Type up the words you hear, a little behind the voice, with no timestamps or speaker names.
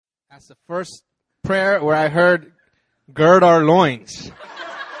That's the first prayer where I heard gird our loins.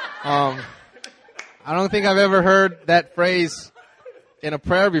 I don't think I've ever heard that phrase in a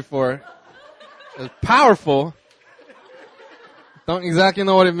prayer before. It's powerful. Don't exactly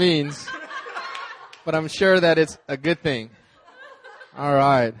know what it means, but I'm sure that it's a good thing. All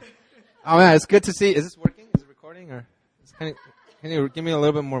right. Oh man, it's good to see. Is this working? Is it recording? Or can you give me a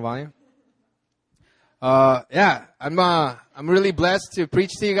little bit more volume? Yeah, I'm really blessed to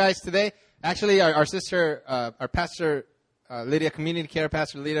preach to you guys today. Actually, our sister, our pastor, Lydia, community care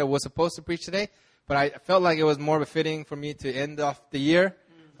pastor Lydia, was supposed to preach today, but I felt like it was more befitting for me to end off the year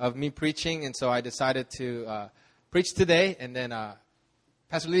of me preaching, and so I decided to preach today, and then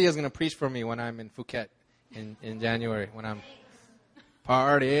Pastor Lydia is going to preach for me when I'm in Phuket in January, when I'm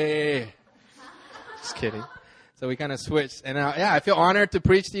party. Just kidding. So we kind of switched, and yeah, I feel honored to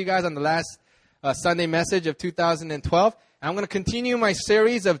preach to you guys on the last Sunday message of 2012. And I'm going to continue my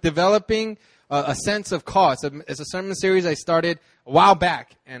series of developing a sense of call. It's a sermon series I started a while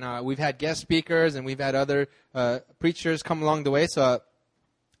back, and we've had guest speakers and we've had other preachers come along the way. So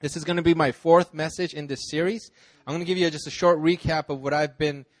this is going to be my fourth message in this series. I'm going to give you just a short recap of what I've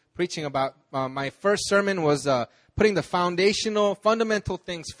been preaching about. My first sermon was putting the fundamental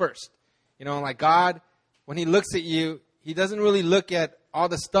things first. You know, like God, when He looks at you, He doesn't really look at all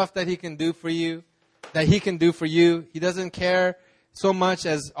the stuff that He can do for you, He doesn't care so much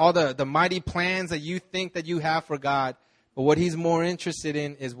as all the mighty plans that you think that you have for God. But what He's more interested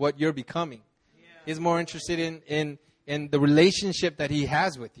in is what you're becoming. Yeah. He's more interested in the relationship that He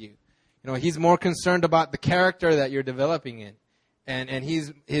has with you. You know, He's more concerned about the character that you're developing in. And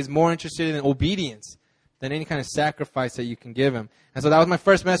He's more interested in obedience than any kind of sacrifice that you can give Him. And so that was my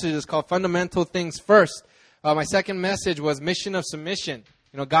first message. It's called Fundamental Things First. My second message was Mission of Submission.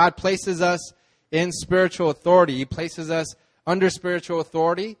 You know, God places us in spiritual authority. He places us under spiritual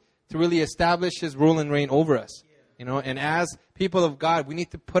authority to really establish His rule and reign over us. You know, and as people of God, we need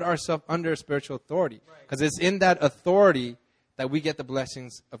to put ourselves under spiritual authority, because it's in that authority that we get the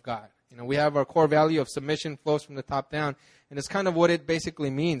blessings of God. You know, we have our core value of submission flows from the top down, and it's kind of what it basically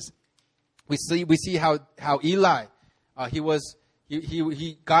means. We see how Eli,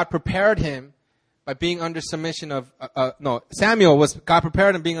 God prepared him by being under submission of, God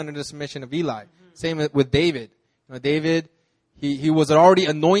prepared him being under the submission of Eli. Mm-hmm. Same with David. You know, David, he was an already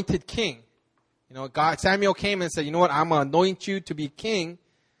anointed king. You know, Samuel came and said, you know what, I'm going to anoint you to be king.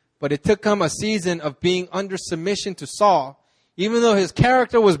 But it took him a season of being under submission to Saul. Even though his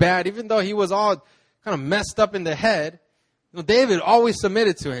character was bad, even though he was all kind of messed up in the head, you know, David always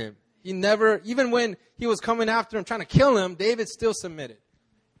submitted to him. He never, even when he was coming after him, trying to kill him, David still submitted.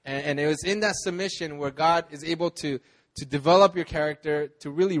 And it was in that submission where God is able to develop your character,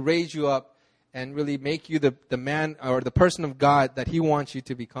 to really raise you up and really make you the man or the person of God that He wants you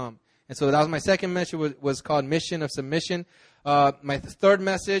to become. And so that was my second message, was called Mission of Submission. My third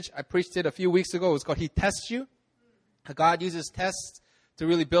message, I preached it a few weeks ago. It was called He Tests You. God uses tests to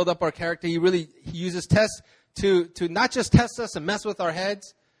really build up our character. He uses tests to not just test us and mess with our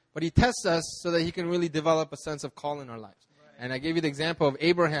heads, but He tests us so that He can really develop a sense of call in our lives. And I gave you the example of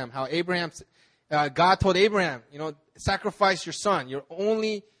Abraham, how God told Abraham, you know, sacrifice your son, your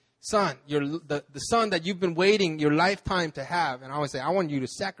only son, the son that you've been waiting your lifetime to have. And I always say, I want you to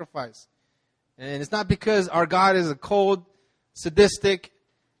sacrifice. And it's not because our God is a cold, sadistic,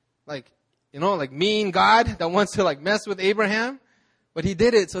 mean God that wants to mess with Abraham, but He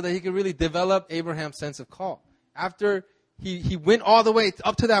did it so that He could really develop Abraham's sense of call. After he went all the way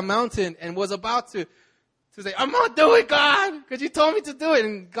up to that mountain and was about to say, I'm going to do it, God, because you told me to do it.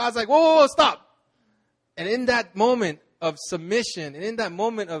 And God's like, whoa, stop. And in that moment of submission, and in that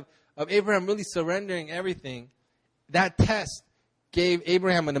moment of Abraham really surrendering everything, that test gave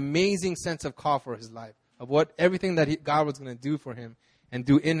Abraham an amazing sense of call for his life, of everything that God was going to do for him and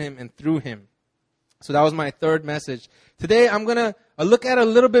do in him and through him. So that was my third message. Today, I'm going to look at a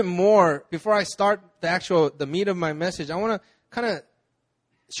little bit more before I start the meat of my message. I want to kind of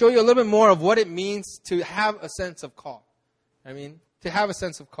show you a little bit more of what it means to have a sense of call. To have a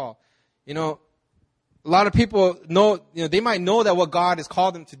sense of call. You know, a lot of people know, you know, they might know that what God has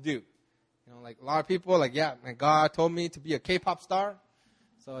called them to do. You know, a lot of people God told me to be a K-pop star.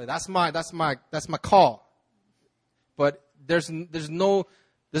 So that's my call. But there's no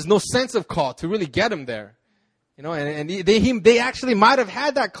sense of call to really get them there. You know, and they actually might have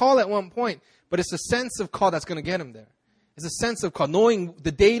had that call at one point, but it's a sense of call that's going to get them there. It's a sense of call, knowing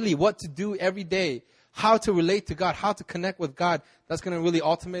the daily, what to do every day, how to relate to God, how to connect with God. That's going to really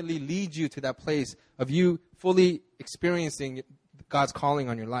ultimately lead you to that place of you fully experiencing God's calling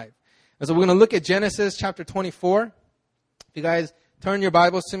on your life. And so we're going to look at Genesis chapter 24. If you guys turn your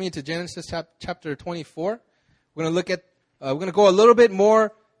Bibles to me to Genesis chapter 24. We're going to look at, we're going to go a little bit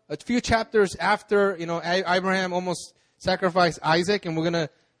more, a few chapters after, Abraham almost sacrificed Isaac, and we're going to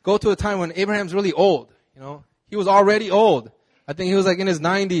go to a time when Abraham's really old. He was already old. I think he was like in his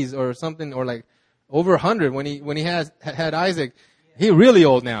 90s or something, or like over 100 when he had Isaac. He's really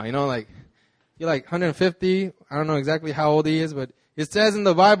old now, he's like 150. I don't know exactly how old he is, but it says in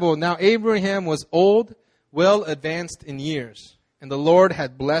the Bible, now Abraham was old, well advanced in years, and the Lord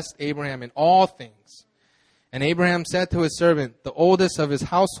had blessed Abraham in all things. And Abraham said to his servant, the oldest of his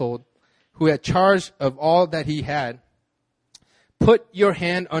household, who had charge of all that he had, put your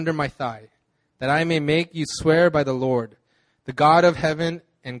hand under my thigh, that I may make you swear by the Lord, the God of heaven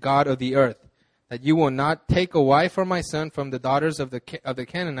and God of the earth, that you will not take a wife for my son from the daughters of the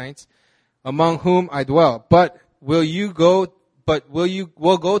Canaanites, among whom I dwell. But will you go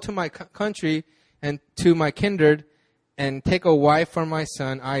to my country and to my kindred, and take a wife for my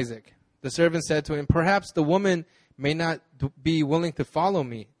son Isaac? The servant said to him, perhaps the woman may not be willing to follow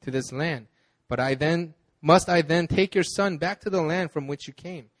me to this land, but must I then take your son back to the land from which you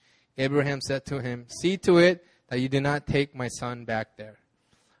came? Abraham said to him, see to it that you do not take my son back there.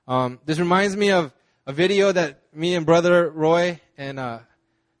 This reminds me of a video that me and Brother Roy and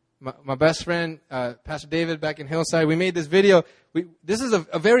my best friend, Pastor David, back in Hillside, we made this video. This is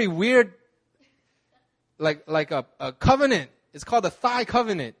a very weird, like a covenant. It's called the thigh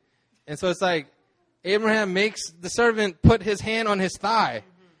covenant. And so it's like Abraham makes the servant put his hand on his thigh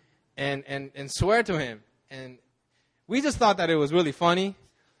and swear to him. And we just thought that it was really funny.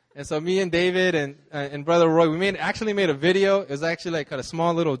 And so me and David and Brother Roy, we actually made a video. It was actually like a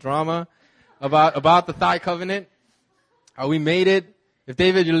small little drama about the thigh covenant. We made it. If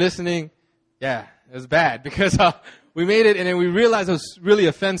David, you're listening, yeah, it was bad because we made it and then we realized it was really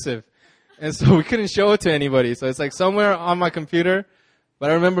offensive. And so we couldn't show it to anybody. So it's like somewhere on my computer. But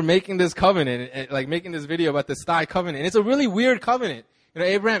I remember making this covenant, and making this video about this thigh covenant. And it's a really weird covenant.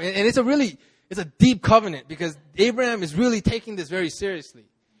 Abraham, and it's a deep covenant because Abraham is really taking this very seriously.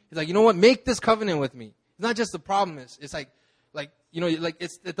 He's like, you know what? Make this covenant with me. It's not just the promise. It's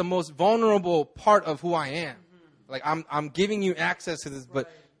it's the most vulnerable part of who I am. Like I'm giving you access to this,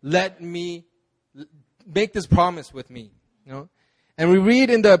 but let me make this promise with me. And we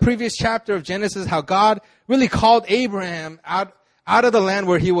read in the previous chapter of Genesis how God really called Abraham out of the land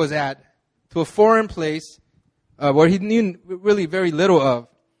where he was at to a foreign place where he knew really very little of.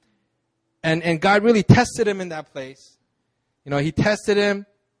 And God really tested him in that place. He tested him.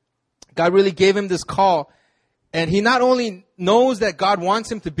 God really gave him this call. And he not only knows that God wants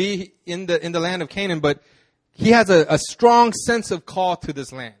him to be in the land of Canaan, but he has a strong sense of call to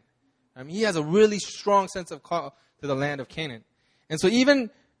this land. He has a really strong sense of call to the land of Canaan. And so even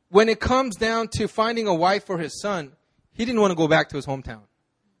when it comes down to finding a wife for his son, he didn't want to go back to his hometown.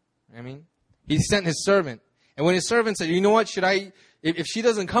 He sent his servant. And when his servant said, you know what, if she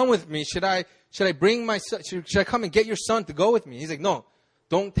doesn't come with me, should I bring my son, should I come and get your son to go with me? He's like, no,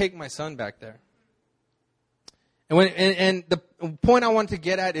 don't take my son back there. And the point I want to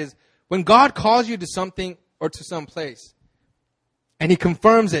get at is when God calls you to something or to some place, and he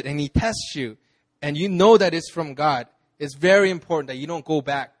confirms it and he tests you, and you know that it's from God, it's very important that you don't go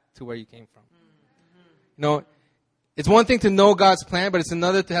back to where you came from. It's one thing to know God's plan, but it's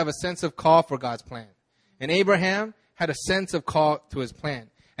another to have a sense of call for God's plan. And Abraham had a sense of call to his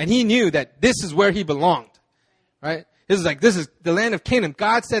plan. And he knew that this is where he belonged. Right? This is the land of Canaan.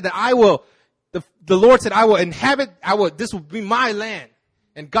 God said that the Lord said, I will inhabit, this will be my land.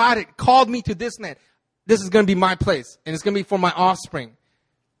 And God had called me to this land. This is going to be my place. And it's going to be for my offspring.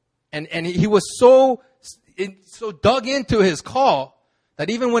 And he was so dug into his call that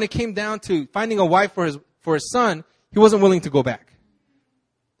even when it came down to finding a wife for his son, he wasn't willing to go back.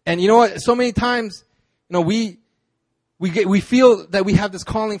 And you know what? So many times, we feel that we have this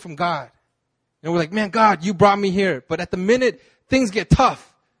calling from God. And we're like, man, God, you brought me here. But at the minute things get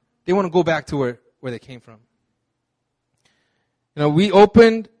tough, they want to go back to where they came from. We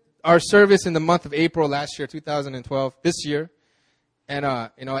opened our service in the month of April last year, 2012, this year. And,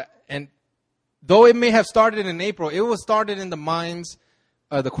 and though it may have started in April, it was started in the minds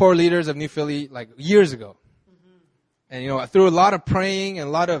of the core leaders of New Philly like years ago. And, through a lot of praying and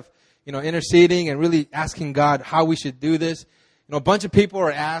a lot of, interceding and really asking God how we should do this. A bunch of people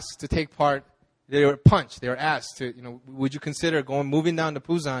were asked to take part. They were punched. They were asked to, would you consider moving down to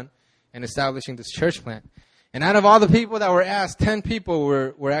Busan and establishing this church plant? And out of all the people that were asked, 10 people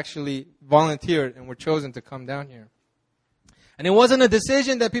were actually volunteered and were chosen to come down here. And it wasn't a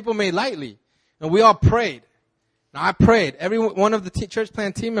decision that people made lightly. We all prayed. Now, I prayed. Every one of the church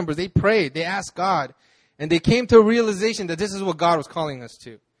plant team members, they prayed. They asked God. And they came to a realization that this is what God was calling us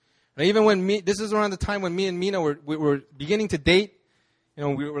to. And even this is around the time when me and Mina were beginning to date. You know,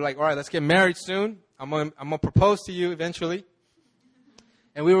 we were like, all right, let's get married soon. I'm gonna propose to you eventually.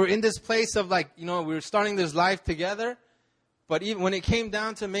 And we were in this place of like, you know, we were starting this life together. But even when it came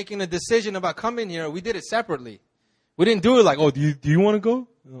down to making a decision about coming here, we did it separately. We didn't do it like, oh, do you want to go?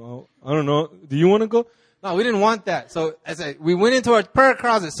 Oh, I don't know. Do you want to go? No, we didn't want that. So we went into our prayer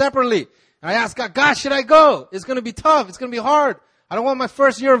closet separately. And I asked God, God, should I go? It's going to be tough. It's going to be hard. I don't want my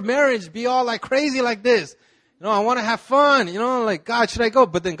first year of marriage to be all like crazy like this. You know, I want to have fun. You know, like, God, should I go?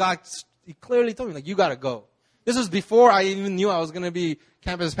 But then God, He clearly told me, like, you got to go. This was before I even knew I was going to be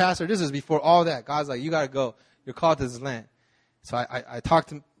campus pastor. This was before all that. God's like, you got to go. You're called to this land. So I talked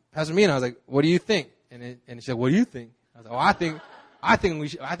to Pastor Mina. I was like, what do you think? And she said, what do you think? I was like, oh, I think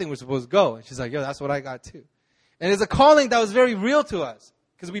we're supposed to go. And she's like, yo, that's what I got too. And it's a calling that was very real to us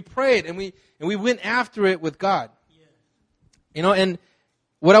because we prayed and we went after it with God. Yeah. You know, and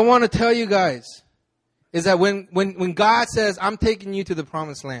what I want to tell you guys is that when God says, I'm taking you to the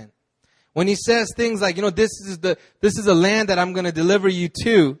promised land, when He says things like, you know, this is a land that I'm going to deliver you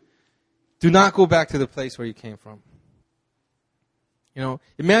to, do not go back to the place where you came from. You know,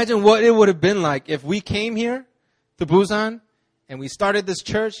 imagine what it would have been like if we came here to Busan and we started this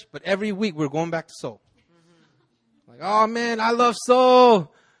church, but every week we're going back to Seoul. Mm-hmm. Like, oh man, I love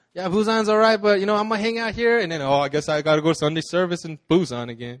Seoul. Yeah, Busan's all right, but you know, I'm going to hang out here. And then, I guess I got to go to Sunday service in Busan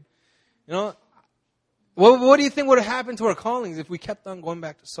again. You know, what do you think would have happened to our callings if we kept on going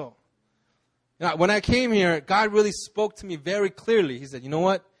back to Seoul? You know, when I came here, God really spoke to me very clearly. He said, you know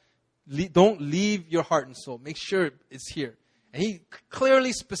what? Don't leave your heart and soul. Make sure it's here. And He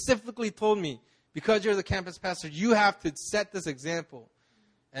clearly, specifically told me, because you're the campus pastor, you have to set this example.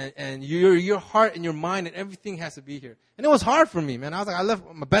 And your heart and your mind and everything has to be here. And it was hard for me, man. I was like, I left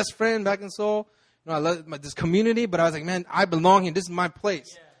my best friend back in Seoul. You know, I love this community, but I was like, man, I belong here. This is my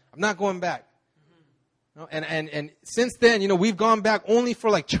place. Yeah. I'm not going back. Mm-hmm. You know, and since then, you know, we've gone back only for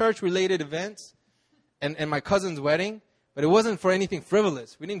like church-related events and my cousin's wedding. But it wasn't for anything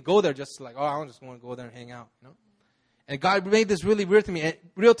frivolous. We didn't go there just like, I just want to go there and hang out, you know. And God made this really real to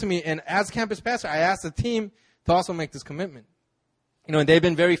me. And as campus pastor, I asked the team to also make this commitment. You know, and they've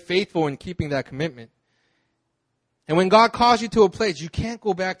been very faithful in keeping that commitment. And when God calls you to a place, you can't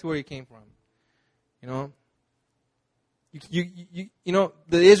go back to where you came from. You know, you know,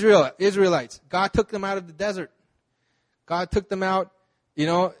 the Israelites, God took them out of the desert. God took them out, you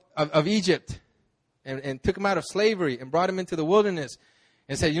know, of Egypt and took them out of slavery and brought them into the wilderness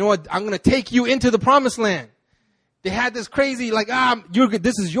and said, you know what, I'm going to take you into the promised land. They had this crazy, like, you're good.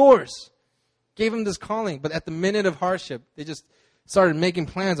 This is yours. Gave them this calling. But at the minute of hardship, they just started making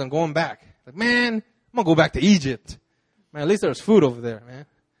plans on going back. Like, man, I'm going to go back to Egypt. Man, at least there's food over there, man.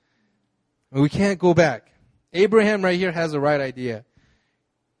 And we can't go back. Abraham right here has the right idea.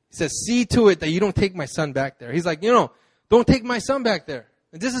 He says, see to it that you don't take my son back there. He's like, you know, don't take my son back there.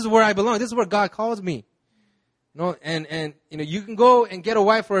 And this is where I belong. This is where God calls me. You know, and you know, you can go and get a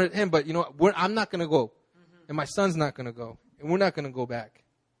wife for him, but you know, I'm not going to go. And my son's not going to go. And we're not going to go back.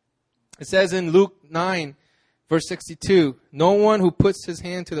 It says in Luke 9, verse 62, no one who puts his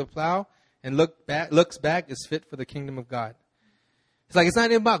hand to the plow and looks back is fit for the kingdom of God. It's like, it's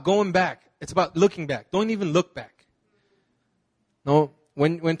not even about going back. It's about looking back. Don't even look back. No,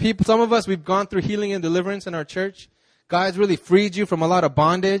 when people, some of us, we've gone through healing and deliverance in our church. God's really freed you from a lot of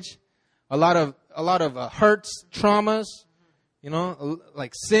bondage, a lot of hurts, traumas, you know,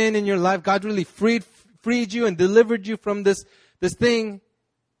 like sin in your life. God really freed you and delivered you from this thing.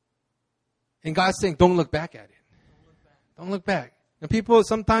 And God's saying, don't look back at it. Don't look back. And people,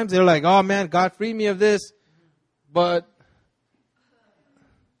 sometimes they're like, oh man, God freed me of this. But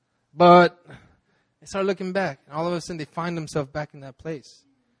they start looking back. And all of a sudden they find themselves back in that place.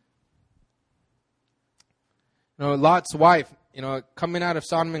 You know, Lot's wife, you know, coming out of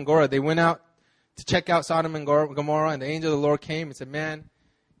Sodom and Gomorrah, they went out to check out Sodom and Gomorrah. And the angel of the Lord came and said, man,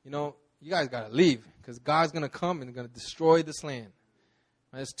 you know, you guys got to leave. Because God's going to come and going to destroy this land.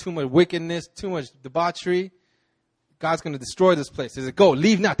 There's too much wickedness, too much debauchery. God's going to destroy this place. He said, go,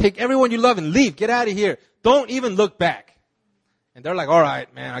 leave now. Take everyone you love and leave. Get out of here. Don't even look back. And they're like, all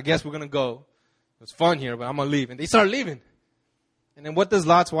right, man, I guess we're going to go. It's fun here, but I'm going to leave. And they start leaving. And then what does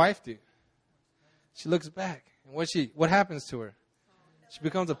Lot's wife do? She looks back. And what happens to her? She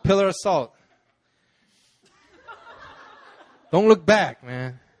becomes a pillar of salt. Don't look back,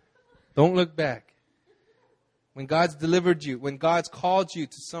 man. Don't look back. When God's delivered you, when God's called you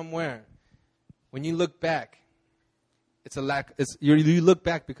to somewhere, when you look back, you look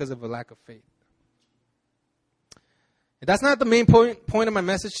back because of a lack of faith. And that's not the main point of my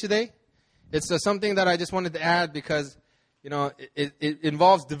message today. it's something that I just wanted to add because, it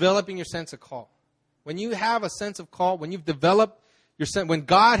involves developing your sense of call. When you have a sense of call, when you've developed when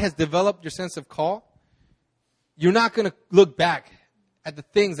God has developed your sense of call, you're not going to look back at the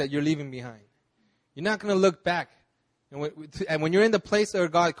things that you're leaving behind. You're not going to look back. And when you're in the place where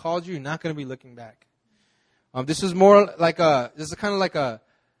God called you, you're not going to be looking back. This is kind of like a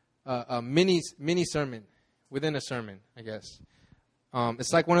mini sermon within a sermon, I guess.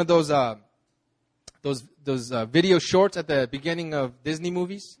 It's like one of those video shorts at the beginning of Disney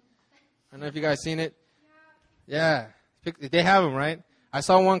movies. I don't know if you guys seen it. Yeah. They have them, right? I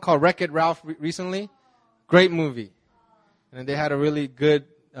saw one called Wreck-It Ralph recently. Great movie. And they had a really good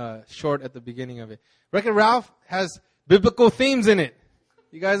short at the beginning of it. Wreck-It Ralph has biblical themes in it.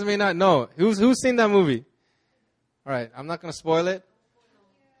 You guys may not know. Who's seen that movie? All right, I'm not going to spoil it.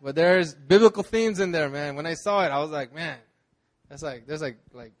 But there's biblical themes in there, man. When I saw it, I was like, man, there's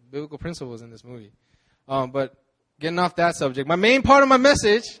like biblical principles in this movie. But getting off that subject, my main part of my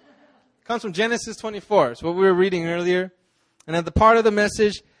message comes from Genesis 24. It's what we were reading earlier. And at the part of the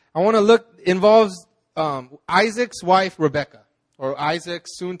message, I want to involves Isaac's wife, Rebecca, or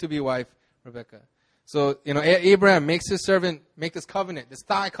Isaac's soon-to-be wife, Rebecca. So, Abraham makes his servant make this covenant, this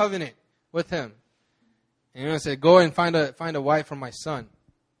thigh covenant with him. And say, go and find a wife for my son.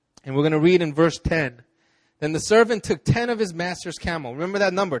 And we're going to read in verse 10. Then the servant took 10 of his master's camel. Remember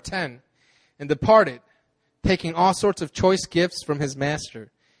that number, 10. And departed, taking all sorts of choice gifts from his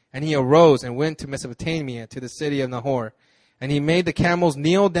master. And he arose and went to Mesopotamia, to the city of Nahor. And he made the camels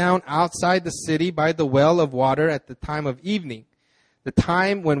kneel down outside the city by the well of water at the time of evening, the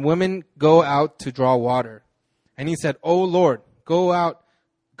time when women go out to draw water. And he said, O Lord, go out,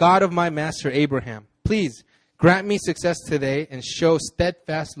 God of my master Abraham. Please grant me success today and show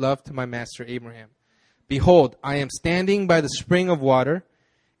steadfast love to my master Abraham. Behold, I am standing by the spring of water,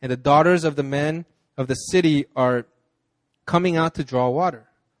 and the daughters of the men of the city are coming out to draw water.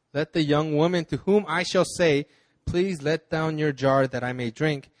 Let the young woman to whom I shall say, please let down your jar that I may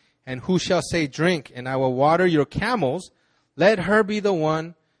drink, and who shall say, drink, and I will water your camels, let her be the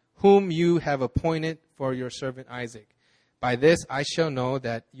one whom you have appointed for your servant Isaac. By this I shall know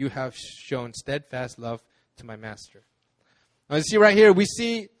that you have shown steadfast love to my master. Now you see right here, we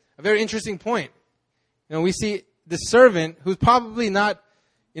see a very interesting point. We see the servant who's probably not,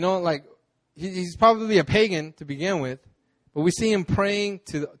 he's probably a pagan to begin with, but we see him praying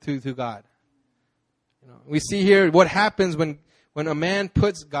to God. We see here what happens when a man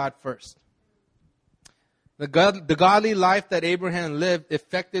puts God first. The godly life that Abraham lived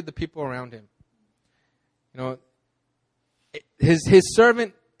affected the people around him. His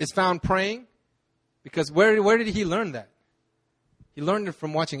servant is found praying because where did he learn that? He learned it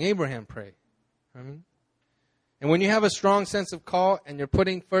from watching Abraham pray. And when you have a strong sense of call and you're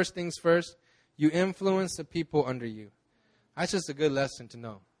putting first things first, you influence the people under you. That's just a good lesson to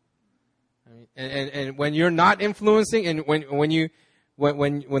know. And when you're not influencing, and when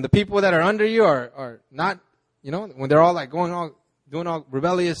the people that are under you are not, when they're all doing all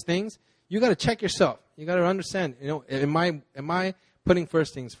rebellious things, you got to check yourself. You got to understand, am I putting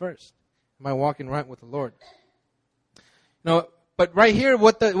first things first? Am I walking right with the Lord? But right here,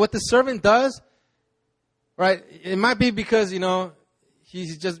 what the servant does, right? It might be because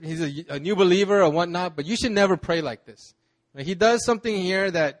he's a new believer or whatnot, but you should never pray like this. He does something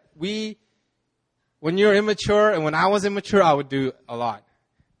here that when you're immature and when I was immature, I would do a lot.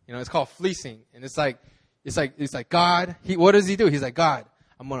 It's called fleecing, and it's like God. What does he do? He's like, God,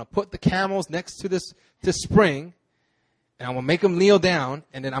 I'm gonna put the camels next to this spring, and I'm gonna make them kneel down,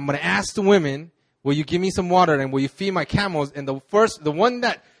 and then I'm gonna ask the women, will you give me some water and will you feed my camels? And the one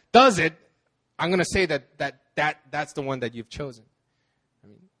that does it, I'm gonna say that's the one that you've chosen.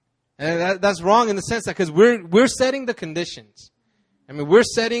 And that's wrong in the sense that because we're setting the conditions. We're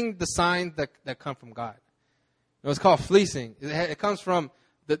setting the signs that come from God. It's called fleecing. It comes from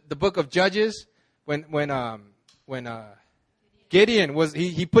the book of Judges when Gideon was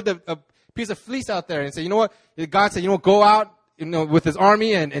he put a piece of fleece out there and said, God said, go out with his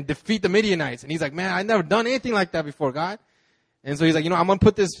army and defeat the Midianites. And he's like, man, I've never done anything like that before, God. And so he's like, I'm going to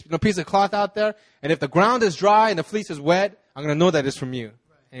put this piece of cloth out there, and if the ground is dry and the fleece is wet, I'm going to know that it's from you.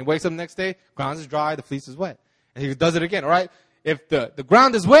 Right. And he wakes up the next day, ground is dry, the fleece is wet. And he does it again, all right? If the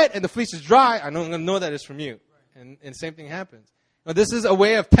ground is wet and the fleece is dry, I'm going to know that it's from you. Right. And the same thing happens. This is a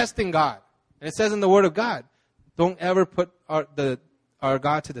way of testing God. And it says in the Word of God, don't ever put our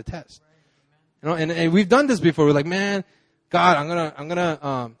God to the test. Right. And we've done this before. We're like, man, God, I'm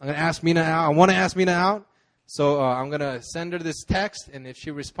gonna ask Mina out. I want to ask Mina out. So I'm going to send her this text, and if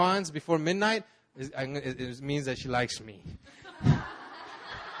she responds before midnight, it means that she likes me.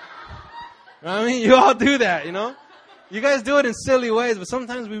 You know what I mean? You all do that, you know? You guys do it in silly ways, but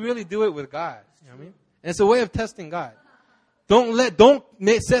sometimes we really do it with God. You know what I mean? And it's a way of testing God. Don't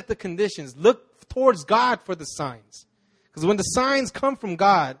set the conditions. Look towards God for the signs. Because when the signs come from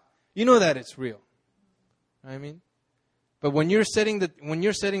God, you know that it's real. You know what I mean? But when you're setting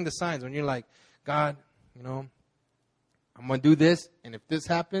the signs, when you're like, God, you know, I'm going to do this, and if this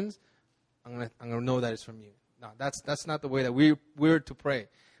happens, I'm gonna know that it's from you. No, that's not the way that we're to pray.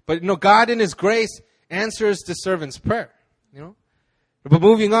 But, you know, God in His grace answers the servant's prayer, you know. But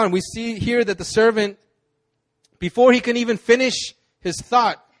moving on, we see here that the servant, before he can even finish his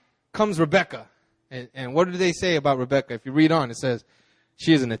thought, comes Rebecca. And what do they say about Rebecca? If you read on, it says,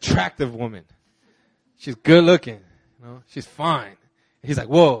 she is an attractive woman. She's good looking, you know. She's fine. And he's like,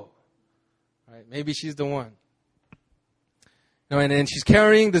 whoa. All right, maybe she's the one. No, and then she's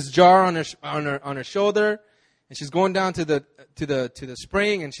carrying this jar on her shoulder, and she's going down to the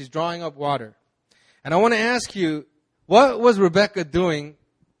spring, and she's drawing up water. And I want to ask you, what was Rebecca doing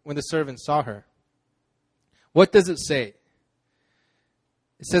when the servant saw her? What does it say?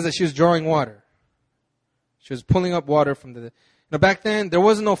 It says that she was drawing water. She was pulling up water from the. Now back then there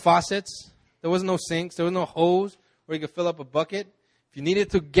wasn't no faucets, there was no sinks, there was no hose where you could fill up a bucket. If you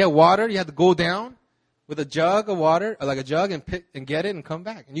needed to get water, you had to go down with a jug of water, or like a jug, and get it and come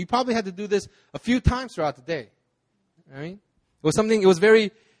back. And you probably had to do this a few times throughout the day. Right?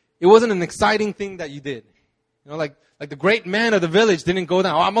 It wasn't an exciting thing that you did. You know, like the great man of the village didn't go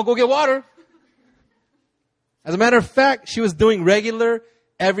down, I'm going to go get water. As a matter of fact, she was doing regular,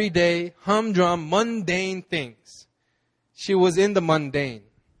 everyday, humdrum, mundane things. She was in the mundane.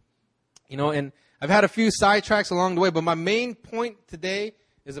 You know, and I've had a few sidetracks along the way, but my main point today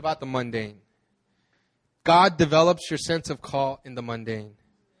is about the mundane. God develops your sense of call in the mundane.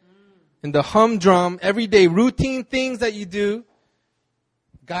 In the humdrum, everyday, routine things that you do,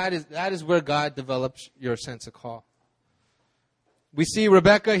 that is where God develops your sense of call. We see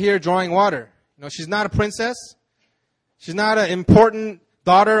Rebecca here drawing water. You know, she's not a princess. She's not an important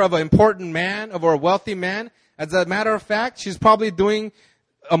daughter of an important man, of a wealthy man. As a matter of fact, she's probably doing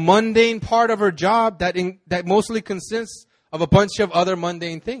a mundane part of her job that mostly consists of a bunch of other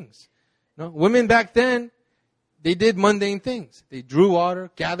mundane things. You know, women back then, they did mundane things. They drew water,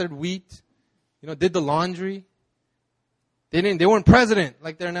 gathered wheat, you know, did the laundry. They weren't president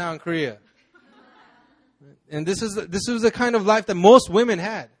like they're now in Korea. And this was the kind of life that most women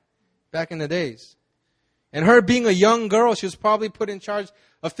had back in the days. And her being a young girl, she was probably put in charge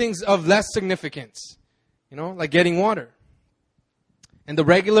of things of less significance, you know, like getting water. And the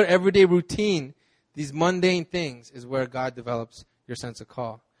regular everyday routine, these mundane things, is where God develops your sense of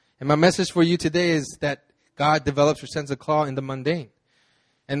call. And my message for you today is that God develops your sense of call in the mundane.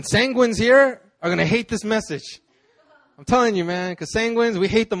 And sanguines here are going to hate this message. I'm telling you, man, because sanguines, we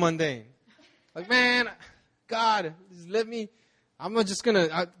hate the mundane. Like, man, God, give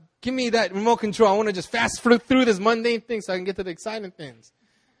me that remote control. I want to just fast through this mundane thing so I can get to the exciting things.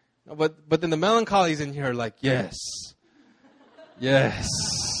 No, but then the melancholies in here are like, yes,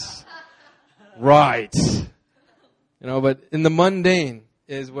 right. You know, but in the mundane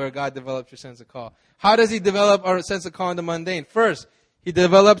is where God develops your sense of call. How does He develop our sense of call in the mundane? First, He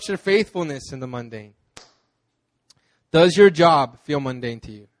develops your faithfulness in the mundane. Does your job feel mundane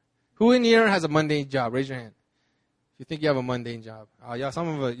to you? Who in here has a mundane job? Raise your hand. If you think you have a mundane job. Oh, yeah, some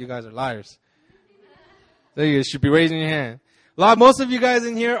of you guys are liars. So you should be raising your hand. Most of you guys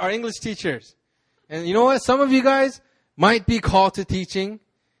in here are English teachers. And you know what? Some of you guys might be called to teaching.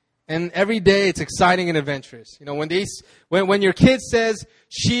 And every day it's exciting and adventurous. You know, when your kid says,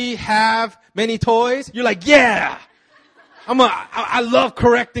 she have many toys, you're like, yeah! I love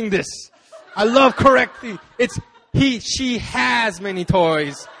correcting this. I love correcting. She has many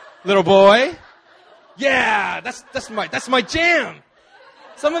toys, little boy. Yeah, that's my jam.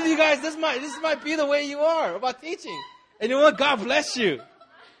 Some of you guys, this might be the way you are about teaching. And you know what? God bless you.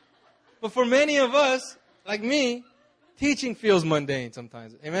 But for many of us, like me, teaching feels mundane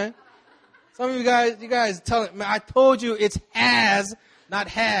sometimes. Amen? Some of you guys tell me, I told you it's has, not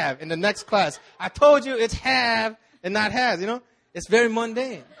have in the next class. I told you it's have and not has, you know? It's very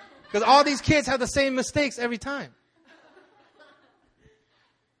mundane. Because all these kids have the same mistakes every time.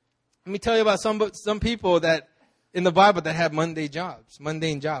 Let me tell you about some people that in the Bible that have mundane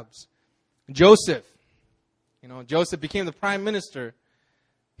jobs. Joseph. You know, Joseph became the prime minister.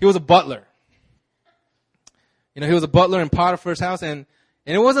 He was a butler. You know, he was a butler in Potiphar's house, and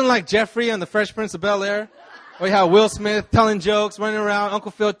it wasn't like Jeffrey on the Fresh Prince of Bel-Air, where you had Will Smith telling jokes, running around,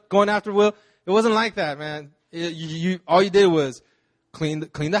 Uncle Phil going after Will. It wasn't like that, man. All you did was clean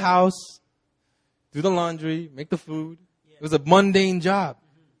the house, do the laundry, make the food. It was a mundane job.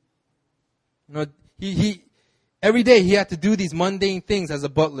 You know, he every day he had to do these mundane things as a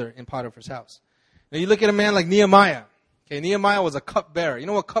butler in Potiphar's house. Now you look at a man like Nehemiah. Okay, Nehemiah was a cupbearer. You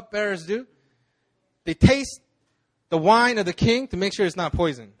know what cupbearers do? They taste the wine of the king to make sure it's not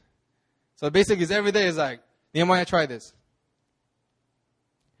poison. So basically, every day is like, Nehemiah, try this.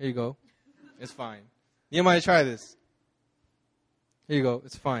 Here you go. It's fine. Nehemiah, try this. Here you go.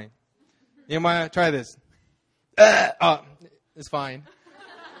 It's fine. Nehemiah, try this. It's fine.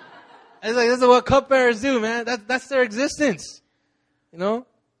 It's like, this is what cupbearers do, man. That's their existence. You know?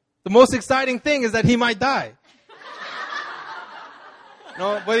 The most exciting thing is that he might die.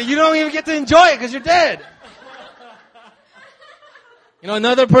 No, but you don't even get to enjoy it because you're dead. You know,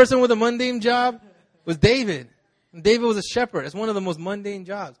 another person with a mundane job was David. And David was a shepherd. It's one of the most mundane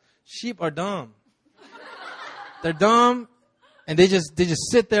jobs. Sheep are dumb. They're dumb, and they just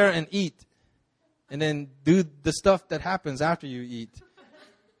sit there and eat, and then do the stuff that happens after you eat.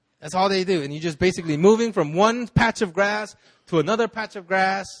 That's all they do. And you're just basically moving from one patch of grass to another patch of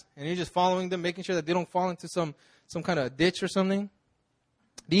grass, and you're just following them, making sure that they don't fall into some kind of ditch or something.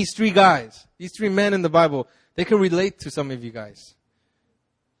 These three guys, these three men in the Bible, they can relate to some of you guys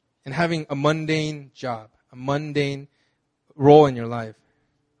in having a mundane job, a mundane role in your life.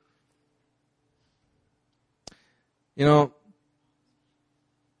 You know,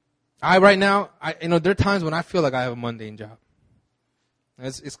 there are times when I feel like I have a mundane job.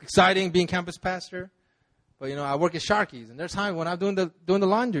 It's exciting being campus pastor, but you know, I work at Sharky's, and there's times when I'm doing the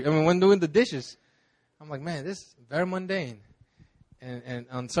laundry. When doing the dishes, I'm like, man, this is very mundane. And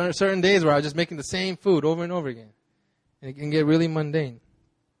on certain days where I'm just making the same food over and over again, and it can get really mundane.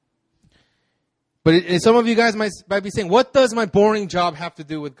 But some of you guys might be saying, what does my boring job have to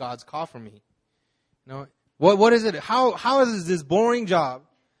do with God's call for me? You know, what is it? How is this boring job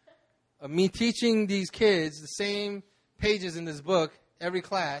of me teaching these kids the same pages in this book every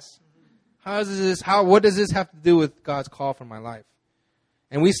class? What does this have to do with God's call for my life?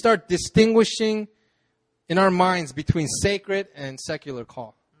 And we start distinguishing in our minds between sacred and secular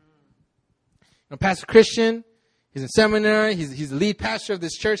call. You know, Pastor Christian, he's in seminary. He's the lead pastor of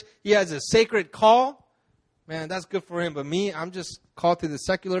this church. He has a sacred call. Man, that's good for him. But me, I'm just called to the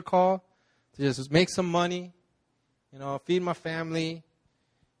secular call to just make some money, you know, feed my family,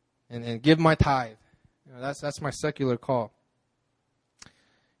 and give my tithe. You know, that's my secular call.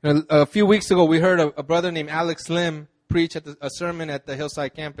 You know, a few weeks ago, we heard a brother named Alex Lim preach a sermon at the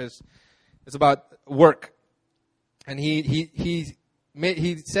Hillside Campus. It's about work. And he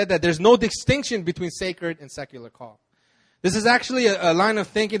said that there's no distinction between sacred and secular call. This is actually a line of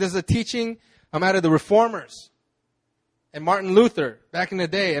thinking. This is a teaching out of the Reformers and Martin Luther back in the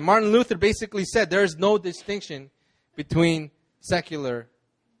day. And Martin Luther basically said there is no distinction between secular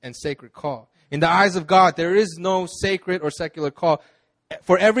and sacred call. In the eyes of God, there is no sacred or secular call.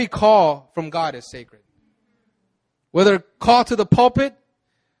 For every call from God is sacred. Whether called to the pulpit,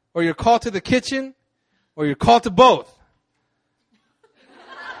 or you're called to the kitchen, or you're called to both.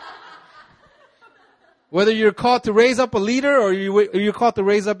 Whether you're called to raise up a leader, or you're called to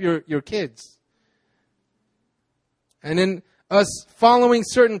raise up your kids. And in us following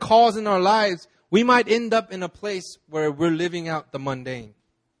certain calls in our lives, we might end up in a place where we're living out the mundane.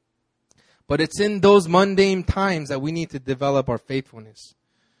 But it's in those mundane times that we need to develop our faithfulness.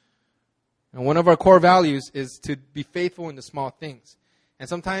 And one of our core values is to be faithful in the small things. And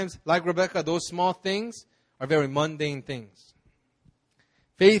sometimes, like Rebecca, those small things are very mundane things.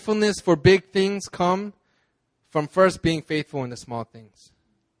 Faithfulness for big things come from first being faithful in the small things.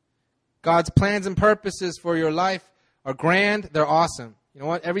 God's plans and purposes for your life are grand. They're awesome. You know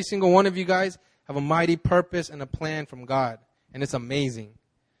what? Every single one of you guys have a mighty purpose and a plan from God. And it's amazing.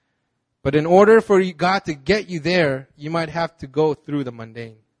 But in order for God to get you there, you might have to go through the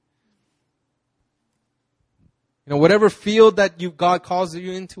mundane. You know, whatever field that God calls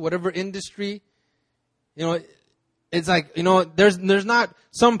you into, whatever industry, you know, it's like, you know, there's not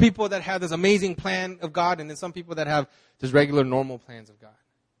some people that have this amazing plan of God and then some people that have just regular normal plans of God.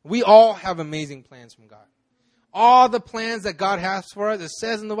 We all have amazing plans from God. All the plans that God has for us, it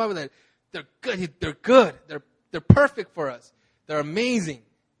says in the Bible that they're good. They're good. They're perfect for us. They're amazing.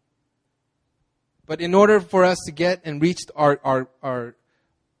 But in order for us to get and reach our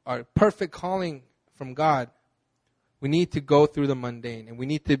perfect calling from God, we need to go through the mundane, and we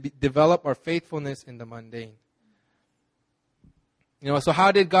need to develop our faithfulness in the mundane. You know, so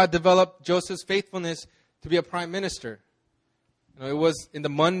how did God develop Joseph's faithfulness to be a prime minister? You know, it was in the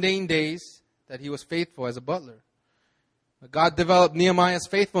mundane days that he was faithful as a butler. God developed Nehemiah's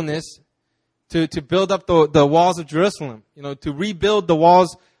faithfulness to build up the walls of Jerusalem, you know, to rebuild the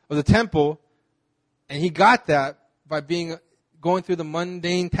walls of the temple. And he got that by going through the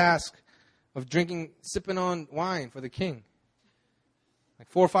mundane task of sipping on wine for the king. Like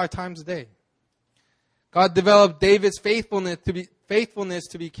 4 or 5 times a day. God developed David's faithfulness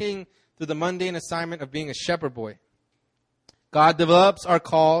to be king through the mundane assignment of being a shepherd boy. God develops our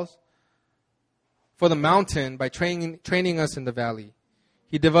calls for the mountain by training us in the valley.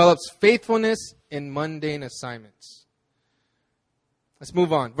 He develops faithfulness in mundane assignments. Let's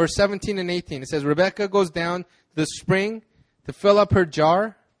move on. Verse 17 and 18. It says, Rebekah goes down to the spring to fill up her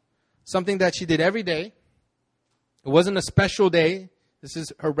jar, something that she did every day. It wasn't a special day. This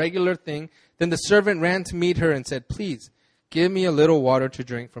is her regular thing. Then the servant ran to meet her and said, please, give me a little water to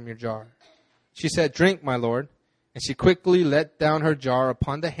drink from your jar. She said, drink, my lord. And she quickly let down her jar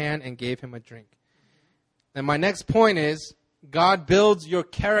upon the hand and gave him a drink. And my next point is, God builds your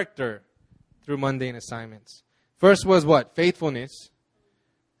character through mundane assignments. First was what? Faithfulness.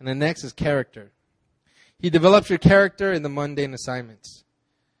 And the next is character. He develops your character in the mundane assignments.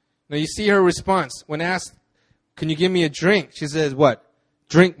 Now you see her response. When asked, can you give me a drink? She says, what?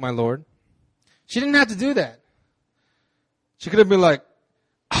 Drink, my lord. She didn't have to do that. She could have been like,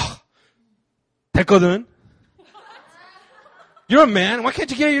 됐거든. You're a man. Why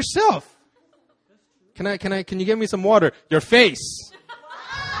can't you get it yourself? Can you give me some water? Your face.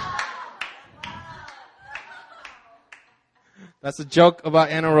 That's a joke about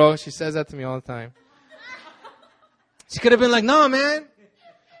Anna Rose. She says that to me all the time. She could have been like, no, man.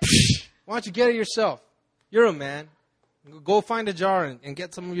 Why don't you get it yourself? You're a man. Go find a jar and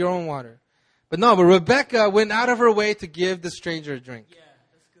get some of your own water. But Rebekah went out of her way to give the stranger a drink. Yeah,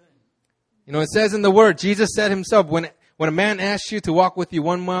 that's good. You know, it says in the Word, Jesus said himself, when a man asks you to walk with you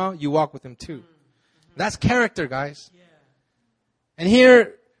 1 mile, you walk with him 2. Mm-hmm. That's character, guys. Yeah. And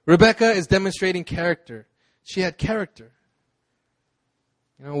here, Rebekah is demonstrating character. She had character.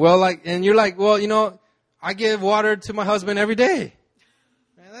 You know, and you're like, I give water to my husband every day.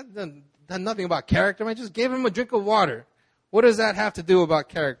 Man, that's nothing about character. I just gave him a drink of water. What does that have to do about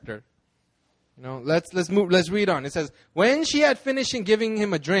character? You know, let's read on. It says, when she had finished giving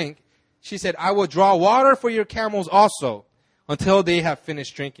him a drink, she said, I will draw water for your camels also until they have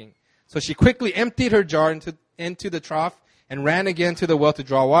finished drinking. So she quickly emptied her jar into the trough and ran again to the well to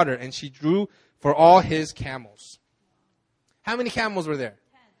draw water. And she drew for all his camels. How many camels were there?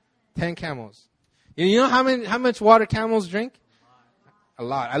 10 camels. You know how much water camels drink? A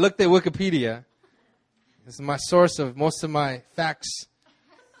lot. I looked at Wikipedia. This is my source of most of my facts.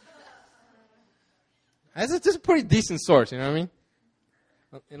 This is a pretty decent source, you know what I mean?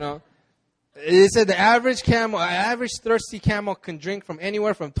 You know, it said the average thirsty camel can drink from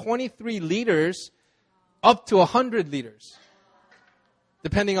anywhere from 23 liters up to 100 liters,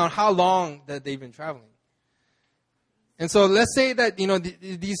 depending on how long that they've been traveling. And so let's say that,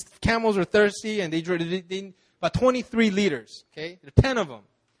 these camels are thirsty and they drink about 23 liters, okay? There are 10 of them.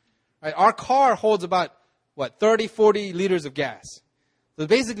 Right? Our car holds about, 30, 40 liters of gas. So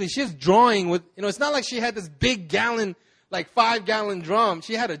basically, she's drawing with, it's not like she had this big gallon, 5-gallon drum.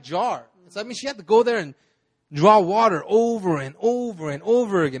 She had a jar. So, she had to go there and draw water over and over and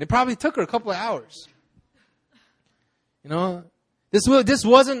over again. It probably took her a couple of hours. This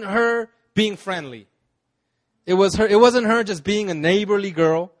wasn't her being friendly. It wasn't her just being a neighborly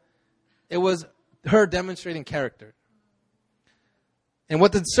girl. It was her demonstrating character. And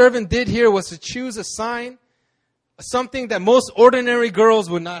what the servant did here was to choose a sign, something that most ordinary girls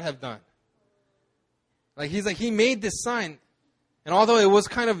would not have done. He made this sign. And although it was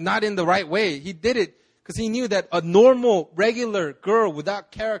kind of not in the right way, he did it because he knew that a normal, regular girl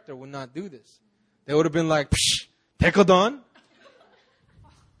without character would not do this. They would have been like, psh, 됐거든.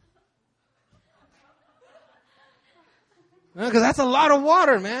 Because that's a lot of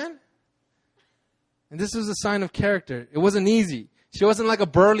water, man. And this was a sign of character. It wasn't easy. She wasn't like a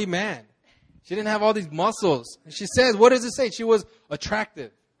burly man. She didn't have all these muscles. And she says, what does it say? She was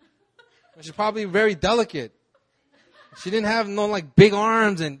attractive. She's probably very delicate. She didn't have no big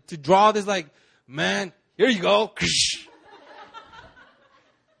arms and to draw this man, here you go.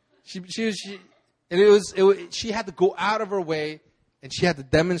 She had to go out of her way and she had to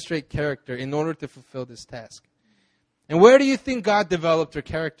demonstrate character in order to fulfill this task. And where do you think God developed her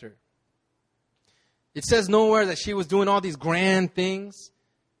character? It says nowhere that she was doing all these grand things.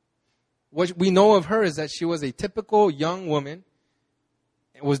 What we know of her is that she was a typical young woman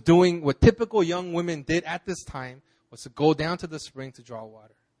and was doing what typical young women did at this time, was to go down to the spring to draw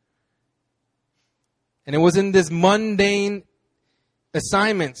water. And it was in this mundane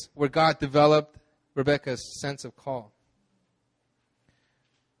assignments where God developed Rebekah's sense of call.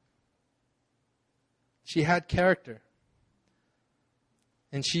 She had character.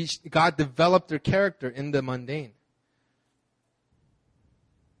 And God developed her character in the mundane.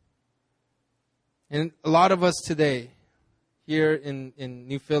 And a lot of us today, here in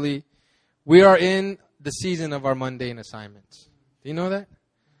New Philly, we are in the season of our mundane assignments. Do you know that?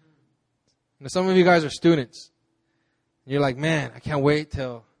 Now, some of you guys are students. And you're like, man, I can't wait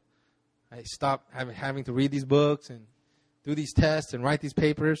till I stop having to read these books and do these tests and write these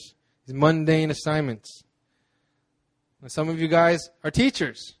papers, these mundane assignments. And some of you guys are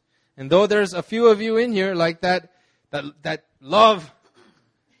teachers. And though there's a few of you in here like that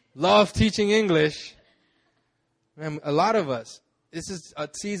love teaching English, man, a lot of us, this is a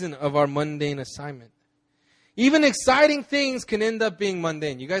season of our mundane assignment. Even exciting things can end up being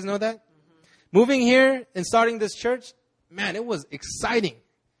mundane. You guys know that? Mm-hmm. Moving here and starting this church, man, it was exciting.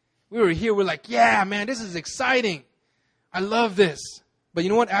 We were here, we're like, yeah, man, this is exciting. I love this. But you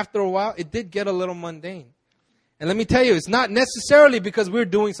know what? After a while, it did get a little mundane. And let me tell you, it's not necessarily because we're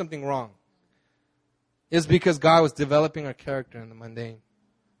doing something wrong. It's because God was developing our character in the mundane.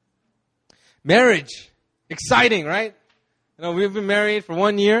 Marriage, exciting, right? You know, we've been married for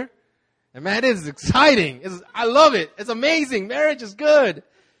 1 year. And man, it is exciting. I love it. It's amazing. Marriage is good.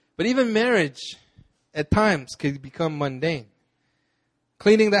 But even marriage, at times, can become mundane.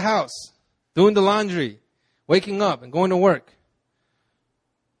 Cleaning the house, doing the laundry, waking up and going to work.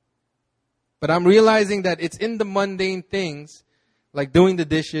 But I'm realizing that it's in the mundane things, like doing the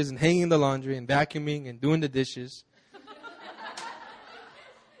dishes and hanging the laundry and vacuuming and doing the dishes,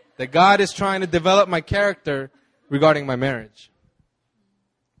 that God is trying to develop my character regarding my marriage.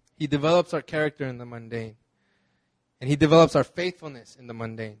 He develops our character in the mundane. And He develops our faithfulness in the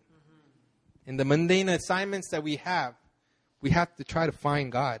mundane. In the mundane assignments that we have to try to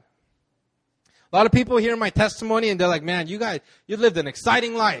find God. A lot of people hear my testimony and they're like, man, you lived an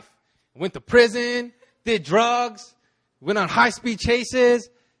exciting life. Went to prison, did drugs, went on high-speed chases,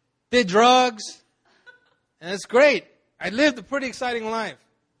 did drugs. And it's great. I lived a pretty exciting life.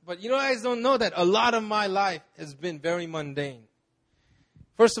 But you guys don't know that a lot of my life has been very mundane.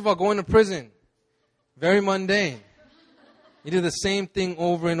 First of all, going to prison, very mundane. You do the same thing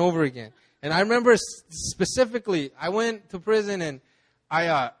over and over again. And I remember specifically, I went to prison and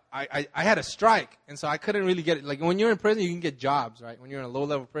I had a strike. And so I couldn't really get it. Like when you're in prison, you can get jobs, right? When you're in a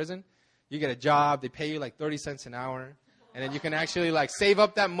low-level prison, you get a job. They pay you like 30 cents an hour. And then you can actually like save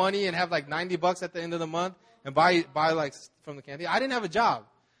up that money and have like $90 at the end of the month and buy like from the canteen. I didn't have a job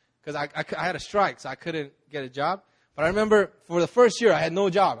because I had a strike, so I couldn't get a job. But I remember for the first year, I had no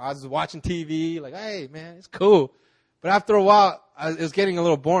job. I was just watching TV, like, hey, man, it's cool. But after a while, it was getting a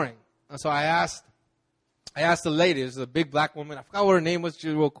little boring. And so I asked the lady, this is a big black woman. I forgot what her name was. She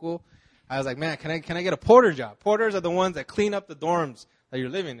was real cool. I was like, man, can I get a porter job? Porters are the ones that clean up the dorms that you're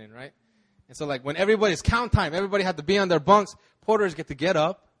living in, right? And so like when everybody's count time, everybody had to be on their bunks. Porters get to get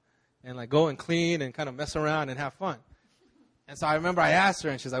up and like go and clean and kind of mess around and have fun. And so I remember I asked her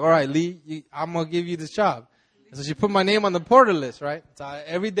and she's like, all right, Lee, I'm going to give you this job. And so she put my name on the porter list, right? So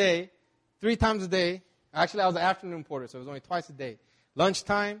every day, 3 times a day. Actually, I was an afternoon porter, so it was only twice a day.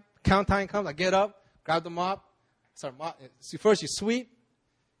 Lunchtime, count time comes, I get up, grab the mop, start mop. So first you sweep,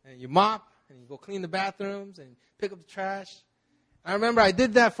 and you mop, and you go clean the bathrooms, and pick up the trash. I remember I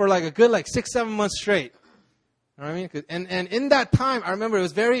did that for like a good 6-7 months straight. You know what I mean? And in that time, I remember it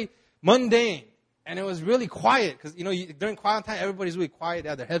was very mundane, and it was really quiet. Because, during quiet time, everybody's really quiet. They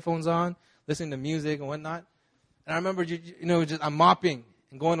have their headphones on, listening to music and whatnot. And I remember, I'm mopping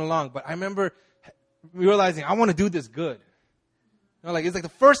and going along. But I remember realizing I want to do this good. It's like the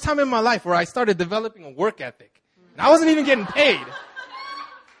first time in my life where I started developing a work ethic. And I wasn't even getting paid.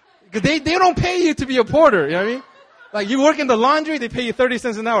 Because they don't pay you to be a porter, you know what I mean? Like you work in the laundry, they pay you 30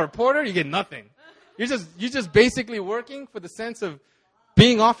 cents an hour. Porter, you get nothing. You're just basically working for the sense of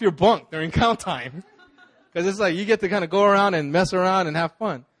being off your bunk during count time. Because it's like you get to kind of go around and mess around and have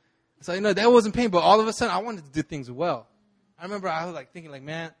fun. So, that wasn't pain, but all of a sudden I wanted to do things well. I remember I was thinking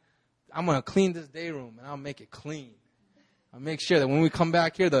man, I'm going to clean this day room and I'll make it clean. I'll make sure that when we come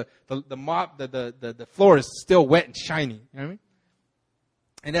back here, the mop, the floor is still wet and shiny. You know what I mean?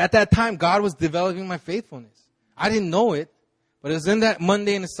 And at that time, God was developing my faithfulness. I didn't know it, but it was in that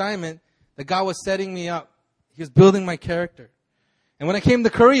mundane assignment that God was setting me up. He was building my character. And when I came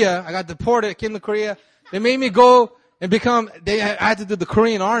to Korea, I got deported. I came to Korea. They made me go and I had to do the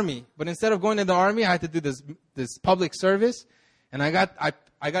Korean army. But instead of going to the army, I had to do this public service. And I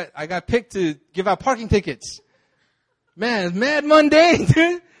got picked to give out parking tickets. Man, it's mad mundane,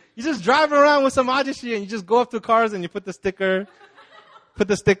 dude. You just drive around with some ajashi and you just go up to cars and you put the sticker,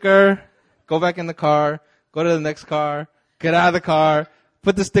 go back in the car, go to the next car, get out of the car,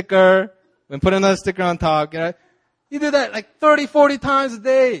 put the sticker, and put another sticker on top. You do that 30, 40 times a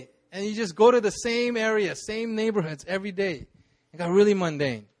day. And you just go to the same area, same neighborhoods every day. It got really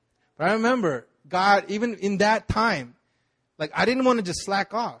mundane. But I remember God, even in that time, like I didn't want to just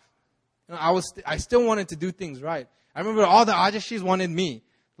slack off. You know, I still wanted to do things right. I remember all the ajashis wanted me.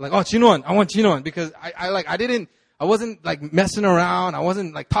 Like, oh, Chinoan, I want Chinoan. Because I wasn't like messing around. I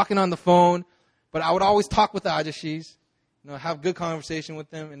wasn't like talking on the phone. But I would always talk with the ajashis. You know, have good conversation with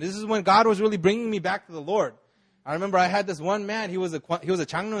them. And this is when God was really bringing me back to the Lord. I remember I had this one man, he was a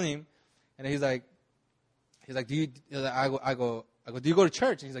Changnonim. And he's like, I go, do you go to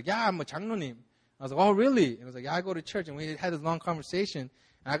church? And he's like, yeah, I'm a Changnonim. I was like, oh, really? And he was like, yeah, I go to church. And we had this long conversation.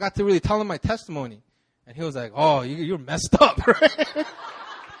 And I got to really tell him my testimony. And he was like, oh, you're messed up, right?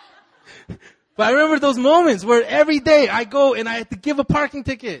 But I remember those moments where every day I go and I had to give a parking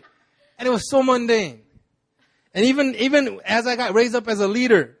ticket. And it was so mundane. And even as I got raised up as a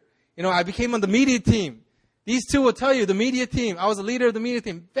leader, you know, I became on the media team. These two will tell you, the media team, I was a leader of the media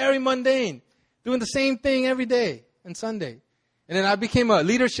team. Very mundane. Doing the same thing every day and Sunday. And then I became a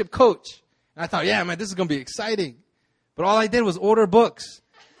leadership coach. And I thought, yeah, man, this is going to be exciting. But all I did was order books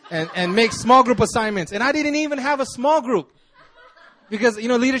and make small group assignments. And I didn't even have a small group. Because, you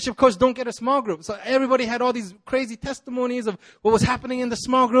know, leadership coaches don't get a small group. So everybody had all these crazy testimonies of what was happening in the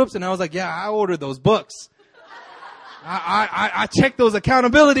small groups. And I was like, yeah, I ordered those books. I checked those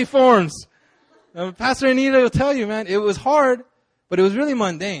accountability forms. Pastor Anita will tell you, man, it was hard, but it was really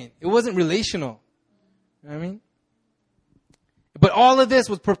mundane. It wasn't relational. You know what I mean? But all of this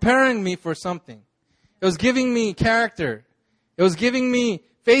was preparing me for something. It was giving me character. It was giving me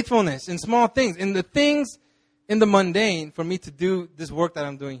faithfulness in small things, in the things in the mundane for me to do this work that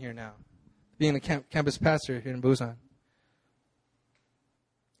I'm doing here now, being a campus pastor here in Busan.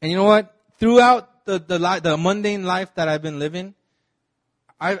 And you know what? Throughout the mundane life that I've been living,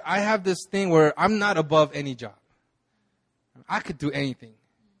 I have this thing where I'm not above any job. I could do anything.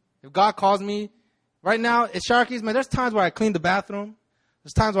 If God calls me, right now at Sharky's, man, there's times where I clean the bathroom.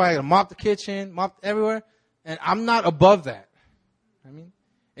 There's times where I mop the kitchen, mop everywhere. And I'm not above that. I mean,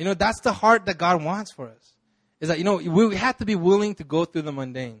 you know, that's the heart that God wants for us. Is that, you know, we have to be willing to go through the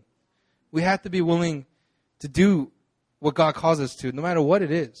mundane. We have to be willing to do what God calls us to, no matter what it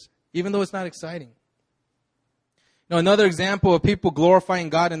is, even though it's not exciting. You know, another example of people glorifying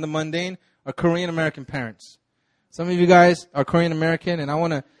God in the mundane are Korean American parents. Some of you guys are Korean American, and I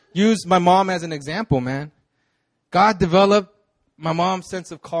want to use my mom as an example, man. God developed my mom's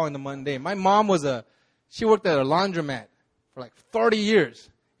sense of call in the mundane. My mom she worked at a laundromat for like 30 years.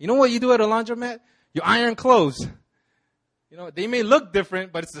 You know what you do at a laundromat? You iron clothes. You know, they may look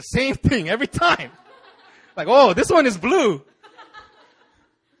different, but it's the same thing every time. Like, oh, this one is blue.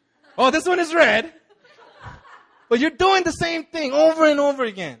 Oh, this one is red. But you're doing the same thing over and over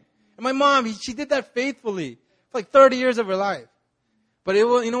again. And my mom, she did that faithfully for like 30 years of her life. But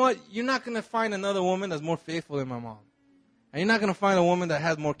you know what? You're not going to find another woman that's more faithful than my mom. And you're not going to find a woman that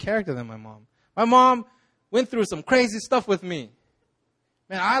has more character than my mom. My mom went through some crazy stuff with me.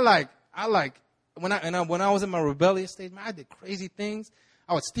 Man, when I was in my rebellious stage, man, I did crazy things.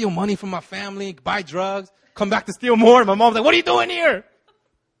 I would steal money from my family, buy drugs, come back to steal more. And my mom was like, what are you doing here?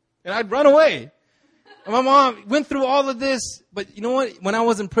 And I'd run away. And my mom went through all of this. But you know what? When I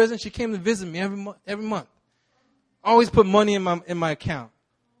was in prison, she came to visit me every month. Always put money in my account.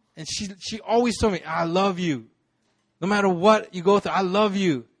 And she always told me, I love you. No matter what you go through, I love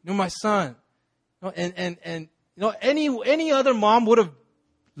you. You're my son. You know, and you know, any other mom would have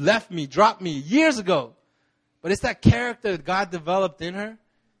left me, dropped me years ago. But it's that character that God developed in her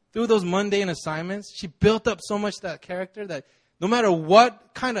through those mundane assignments. She built up so much that character that no matter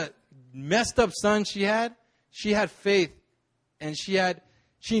what kind of messed up son she had faith, and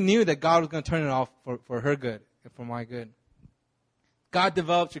she knew that God was going to turn it off for her good and for my good. God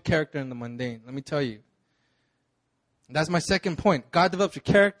develops your character in the mundane. Let me tell you. That's my second point. God develops your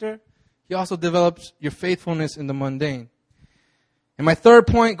character. He also develops your faithfulness in the mundane. And my third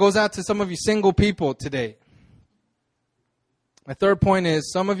point goes out to some of you single people today. My third point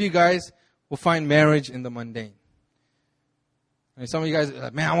is some of you guys will find marriage in the mundane. And some of you guys are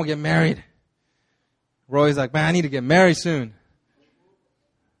like, man, I want to get married. Roy's like, man, I need to get married soon.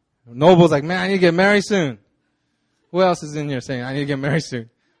 Noble's like, man, I need to get married soon. Who else is in here saying, I need to get married soon?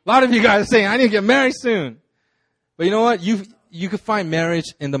 A lot of you guys are saying, I need to get married soon. But you know what? You could find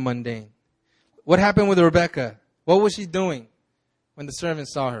marriage in the mundane. What happened with Rebecca? What was she doing when the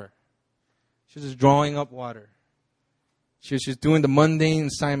servants saw her? She was just drawing up water. She was just doing the mundane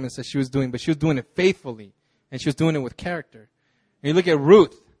assignments that she was doing, but she was doing it faithfully, and she was doing it with character. And you look at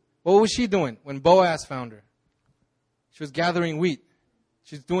Ruth. What was she doing when Boaz found her? She was gathering wheat.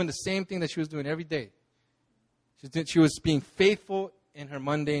 She was doing the same thing that she was doing every day. She was being faithful in her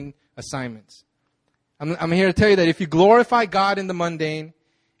mundane assignments. I'm here to tell you that if you glorify God in the mundane,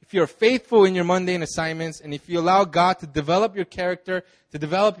 if if you're faithful in your mundane assignments, and if you allow God to develop your character, to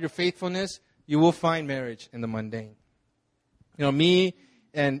develop your faithfulness, you will find marriage in the mundane. You know, me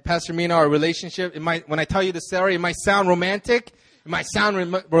and Pastor Mina, our relationship, when I tell you the story, it might sound romantic, it might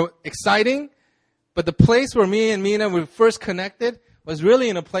sound exciting, but the place where me and Mina were first connected was really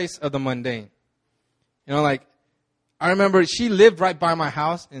in a place of the mundane. You know, like, I remember she lived right by my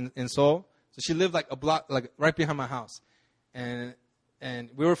house in Seoul. So she lived like a block, like right behind my house.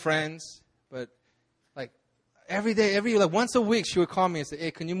 And we were friends, but like every day, like once a week, she would call me and say, "Hey,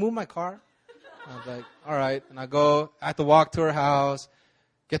 can you move my car?" I was like, "All right." And I have to walk to her house,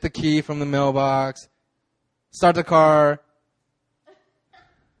 get the key from the mailbox, start the car,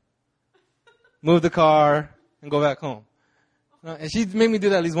 move the car, and go back home. And she made me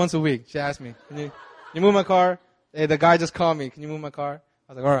do that at least once a week. She asked me, "Can you move my car?" Hey, the guy just called me. "Can you move my car?"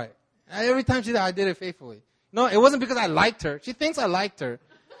 I was like, "All right." And every time she did, I did it faithfully. No, it wasn't because I liked her. She thinks I liked her.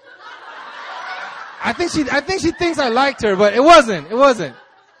 I think she thinks I liked her, but it wasn't.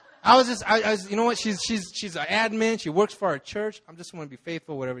 I was you know what? She's an admin. She works for our church. I'm just want to be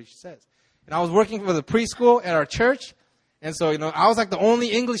faithful, whatever she says. And I was working for the preschool at our church. And so, you know, I was like the only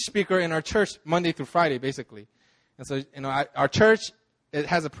English speaker in our church Monday through Friday, basically. And so, you know, our church, it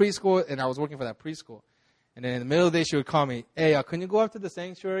has a preschool, and I was working for that preschool. And then in the middle of the day, she would call me, "Hey, can you go up to the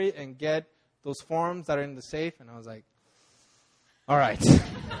sanctuary and get those forms that are in the safe?" And I was like, "All right."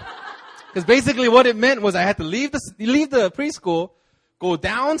 Because basically what it meant was I had to leave the preschool, go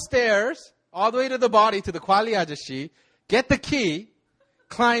downstairs, all the way to the body, to the Kwali Ajashi, get the key,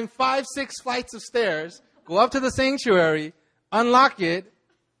 climb 5-6 flights of stairs, go up to the sanctuary, unlock it,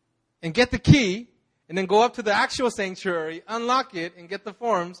 and get the key, and then go up to the actual sanctuary, unlock it, and get the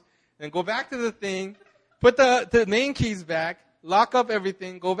forms, and go back to the thing, put the main keys back, lock up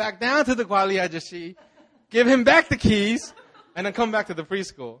everything, go back down to the Kwali Ajashi, give him back the keys, and then come back to the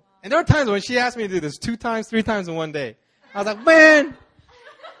preschool. And there were times when she asked me to do this 2 times, 3 times in one day. I was like, man.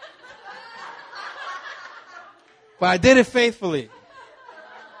 But I did it faithfully.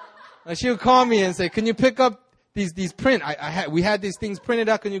 And she would call me and say, "Can you pick up these print? We had these things printed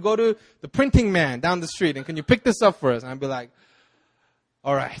out. Can you go to the printing man down the street and can you pick this up for us?" And I'd be like,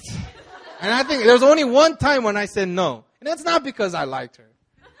 "All right." And I think there was only one time when I said no. And that's not because I liked her.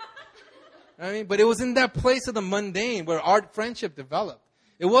 I mean, but it was in that place of the mundane where our friendship developed.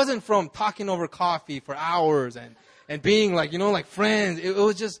 It wasn't from talking over coffee for hours and being like, you know, like friends. It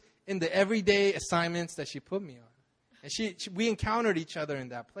was just in the everyday assignments that she put me on. And we encountered each other in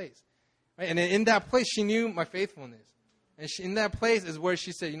that place. Right? And in that place, she knew my faithfulness. And in that place is where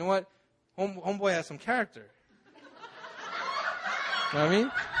she said, "You know what? Homeboy has some character." You know what I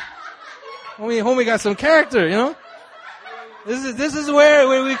mean? Homie got some character, you know? This is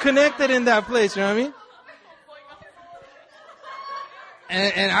where we connected in that place, you know what I mean?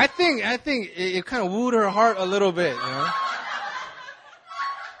 And I think it kind of wooed her heart a little bit, you know?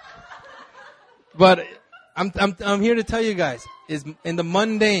 But I'm here to tell you guys, is in the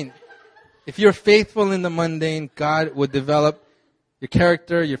mundane, if you're faithful in the mundane, God will develop your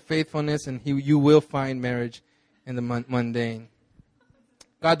character, your faithfulness, and you will find marriage in the mundane.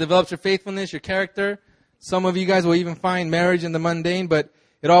 God develops your faithfulness, your character. Some of you guys will even find marriage in the mundane, but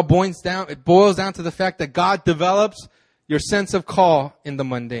it all boils down to the fact that God develops your sense of call in the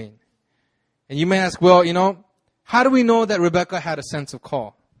mundane. And you may ask, well, you know, how do we know that Rebecca had a sense of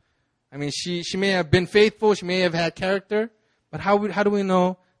call? I mean, she may have been faithful, she may have had character, but how do we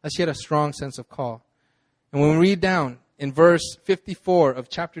know that she had a strong sense of call? And when we read down in verse 54 of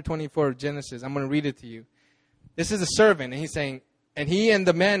chapter 24 of Genesis, I'm going to read it to you. This is a servant, and he's saying, and he and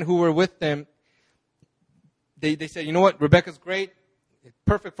the men who were with them, they said, "You know what? Rebecca's great.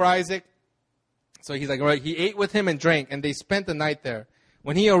 Perfect for Isaac." So he's like, all right. He ate with him and drank, and they spent the night there.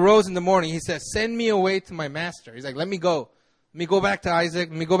 When he arose in the morning, he said, "Send me away to my master." He's like, let me go. Let me go back to Isaac.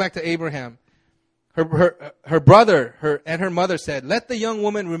 Let me go back to Abraham. Her brother and her mother said, "Let the young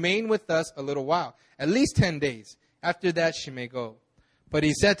woman remain with us a little while, at least 10 days. After that, she may go." But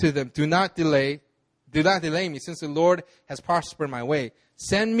he said to them, Do not delay me, since the Lord has prospered my way.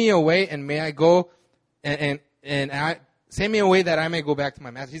 Send me away, and may I go, send me away that I may go back to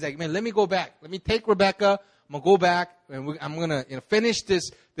my master. He's like, man, let me go back. Let me take Rebecca. I'm going to go back, and I'm going to finish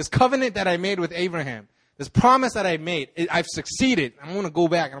this covenant that I made with Abraham. This promise that I made. I've succeeded. I'm going to go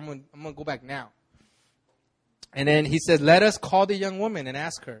back. I'm going to go back now. And then he said, "Let us call the young woman and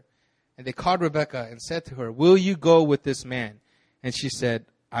ask her." And they called Rebecca and said to her, "Will you go with this man?" And she said,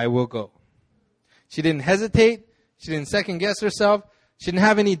 "I will go." She didn't hesitate. She didn't second guess herself. She didn't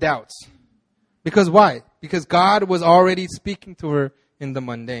have any doubts. Because why? Because God was already speaking to her in the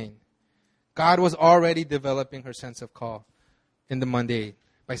mundane. God was already developing her sense of call in the mundane.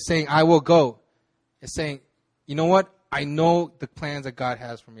 by saying, I will go, is saying, you know what? I know the plans that God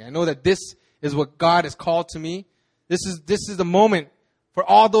has for me. I know that this is what God has called to me. This is the moment for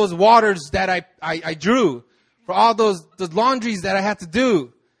all those waters that I drew, for all those laundries that I had to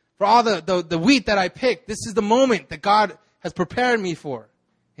do, for all the wheat that I picked. This is the moment that God has prepared me for.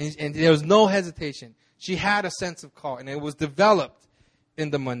 And there was no hesitation. She had a sense of call, and it was developed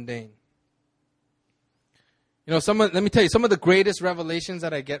in the mundane. You know, let me tell you, some of the greatest revelations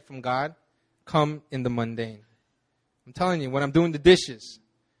that I get from God come in the mundane. I'm telling you, when I'm doing the dishes,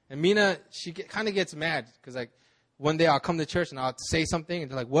 and Mina, she kind of gets mad because like one day I'll come to church and I'll say something,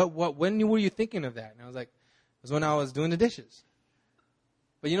 and they're like, when were you thinking of that? And I was like, it was when I was doing the dishes.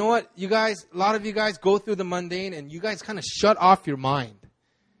 But you know what, you guys, a lot of you guys go through the mundane and you guys kind of shut off your mind.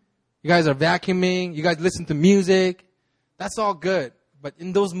 You guys are vacuuming, you guys listen to music. That's all good. But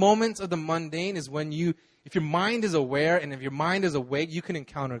in those moments of the mundane is when if your mind is aware and if your mind is awake, you can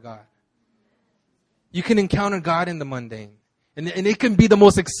encounter God. You can encounter God in the mundane. And it can be the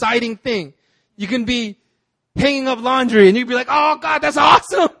most exciting thing. You can be hanging up laundry and you can be like, oh God, that's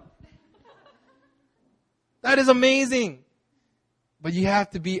awesome. That is amazing. But you have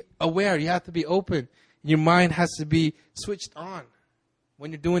to be aware. You have to be open. Your mind has to be switched on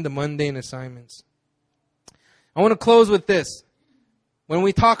when you're doing the mundane assignments. I want to close with this. When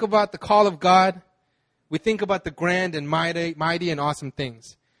we talk about the call of God, we think about the grand and mighty and awesome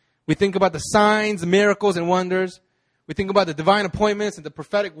things. We think about the signs, miracles, and wonders. We think about the divine appointments and the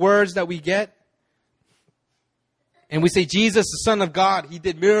prophetic words that we get. And we say, Jesus, the Son of God, He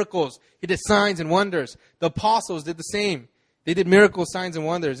did miracles. He did signs and wonders. The apostles did the same. They did miracles, signs, and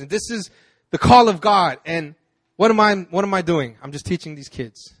wonders. And this is the call of God. And what am I doing? I'm just teaching these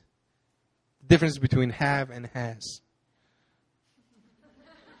kids the difference between have and has.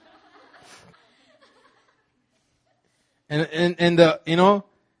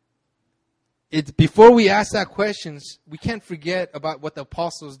 It's before we ask that questions, we can't forget about what the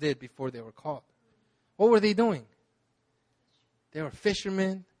apostles did before they were called. What were they doing? They were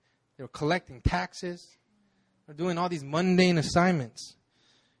fishermen. They were collecting taxes. They were doing all these mundane assignments.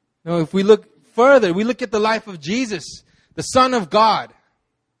 You know, if we look further, we look at the life of Jesus, the Son of God.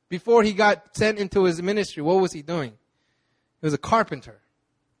 Before He got sent into His ministry, what was He doing? He was a carpenter.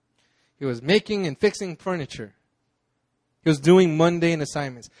 He was making and fixing furniture. He was doing mundane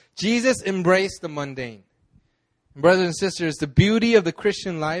assignments. Jesus embraced the mundane. And brothers and sisters, the beauty of the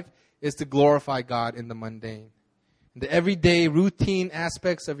Christian life is to glorify God in the mundane. In the everyday, routine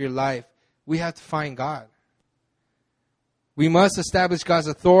aspects of your life, we have to find God. We must establish God's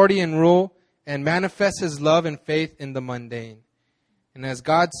authority and rule and manifest His love and faith in the mundane. And as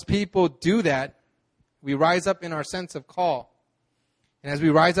God's people do that, we rise up in our sense of call. And as we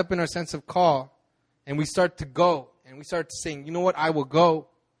rise up in our sense of call, and we start to go, and we start saying, you know what, I will go.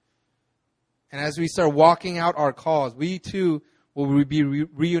 And as we start walking out our calls, we too will be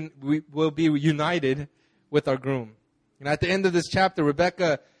reunited with our groom. And at the end of this chapter,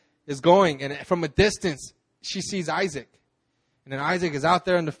 Rebecca is going, and from a distance, she sees Isaac. And then Isaac is out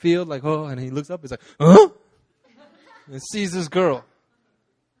there in the field, like, oh, and he looks up, he's like, huh? And sees this girl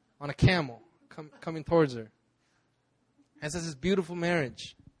on a camel coming towards her. And says this beautiful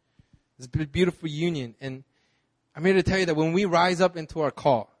marriage, this beautiful union. And I'm here to tell you that when we rise up into our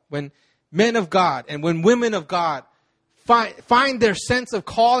call, when men of God and when women of God find their sense of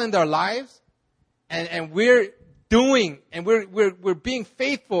call in their lives, and we're doing, and we're being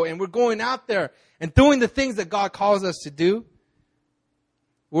faithful, and we're going out there and doing the things that God calls us to do,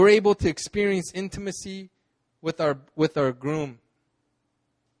 we're able to experience intimacy with our groom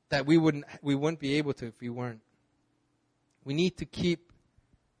that we wouldn't be able to if we weren't. We need to keep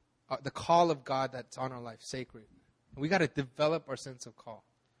the call of God that's on our life sacred. We got to develop our sense of call.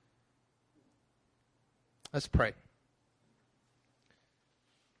 Let's pray.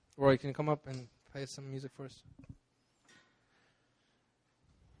 Roy, can you come up and play some music for us?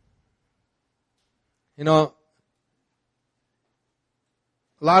 You know,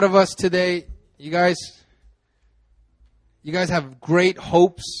 a lot of us today, you guys have great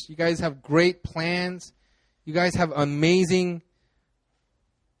hopes. You guys have great plans. You guys have amazing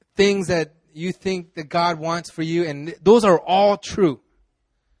things that you think that God wants for you. And those are all true.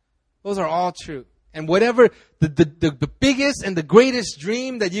 Those are all true. And whatever the biggest and the greatest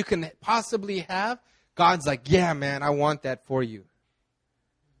dream that you can possibly have, God's like, yeah, man, I want that for you.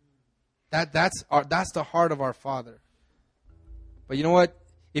 That's the heart of our Father. But you know what?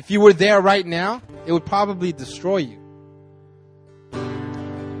 If you were there right now, it would probably destroy you.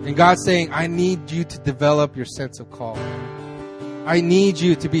 And God's saying, I need you to develop your sense of call. I need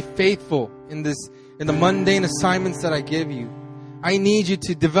you to be faithful in the mundane assignments that I give you. I need you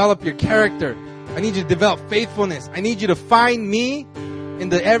to develop your character. I need you to develop faithfulness. I need you to find me in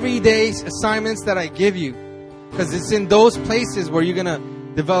the everyday assignments that I give you. Because it's in those places where you're going to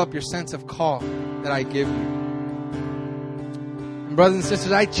develop your sense of call that I give you. And brothers and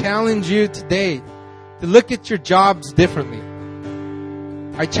sisters, I challenge you today to look at your jobs differently.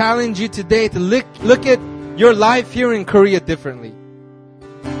 I challenge you today to look at your life here in Korea differently.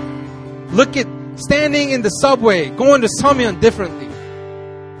 Look at standing in the subway, going to Seomyeon differently.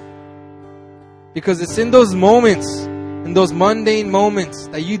 Because it's in those moments, in those mundane moments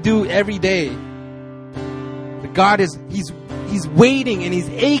that you do every day, that God is, He's waiting and He's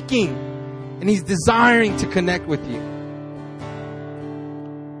aching and He's desiring to connect with you.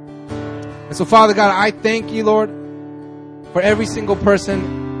 And so, Father God, I thank you, Lord, for every single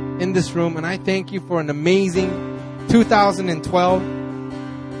person in this room. And I thank you for an amazing 2012.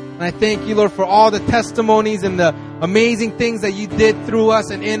 And I thank you, Lord, for all the testimonies and the amazing things that you did through us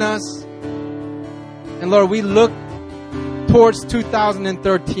and in us. And Lord, we look towards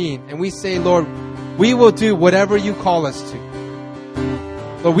 2013 and we say, Lord, we will do whatever you call us to.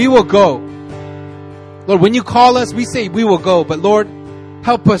 Lord, we will go. Lord, when you call us, we say we will go. But Lord,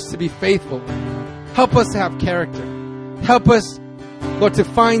 help us to be faithful. Help us to have character. Help us, Lord, to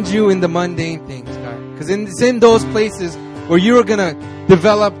find you in the mundane things, God. Because it's in those places where you're going to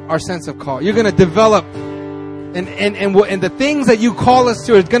develop our sense of call. You're going to develop and the things that you call us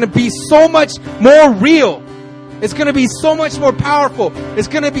to is going to be so much more real. It's going to be so much more powerful. It's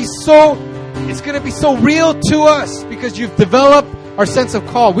going to be so real to us because you've developed our sense of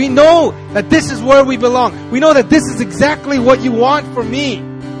call. We know that this is where we belong. We know that this is exactly what you want for me.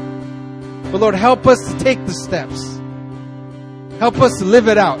 But Lord, help us to take the steps. Help us to live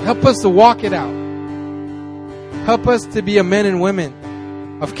it out. Help us to walk it out. Help us to be a men and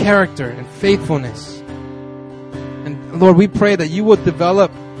women of character and faithfulness. And Lord, we pray that you will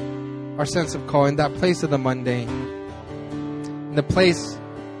develop our sense of call in that place of the mundane. In the place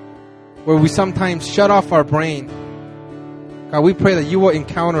where we sometimes shut off our brain. God, we pray that you will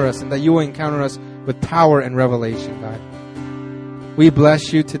encounter us and that you will encounter us with power and revelation, God. We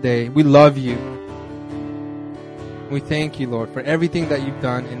bless you today. We love you. We thank you, Lord, for everything that you've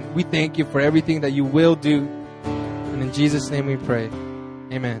done. And we thank you for everything that you will do. And in Jesus' name we pray.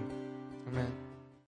 Amen.